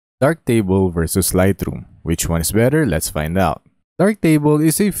Darktable versus Lightroom. Which one is better? Let's find out. Darktable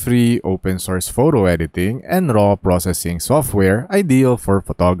is a free, open-source photo editing and raw processing software ideal for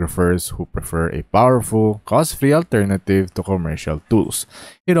photographers who prefer a powerful, cost-free alternative to commercial tools.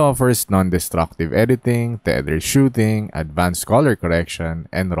 It offers non-destructive editing, tethered shooting, advanced color correction,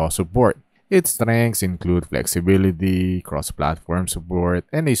 and raw support. Its strengths include flexibility, cross-platform support,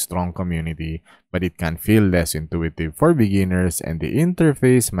 and a strong community, but it can feel less intuitive for beginners and the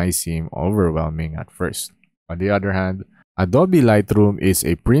interface might seem overwhelming at first. On the other hand, Adobe Lightroom is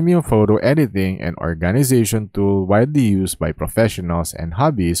a premium photo editing and organization tool widely used by professionals and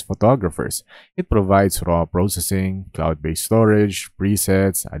hobbyist photographers. It provides raw processing, cloud-based storage,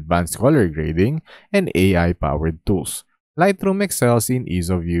 presets, advanced color grading, and AI-powered tools. Lightroom excels in ease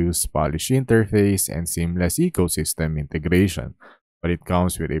of use, polished interface, and seamless ecosystem integration, but it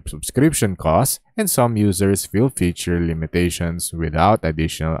comes with a subscription cost, and some users feel feature limitations without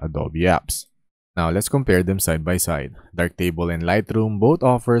additional Adobe apps. Now let's compare them side by side. Darktable and Lightroom both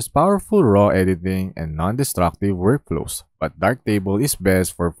offers powerful raw editing and non-destructive workflows, but Darktable is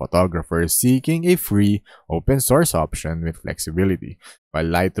best for photographers seeking a free, open-source option with flexibility, while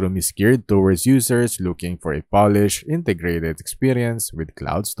Lightroom is geared towards users looking for a polished, integrated experience with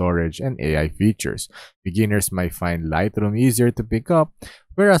cloud storage and AI features. Beginners might find Lightroom easier to pick up,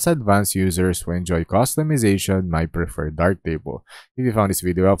 whereas advanced users who enjoy customization might prefer Darktable. If you found this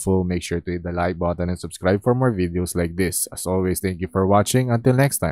video helpful, make sure to hit the like button and subscribe for more videos like this. As always, thank you for watching. Until next time.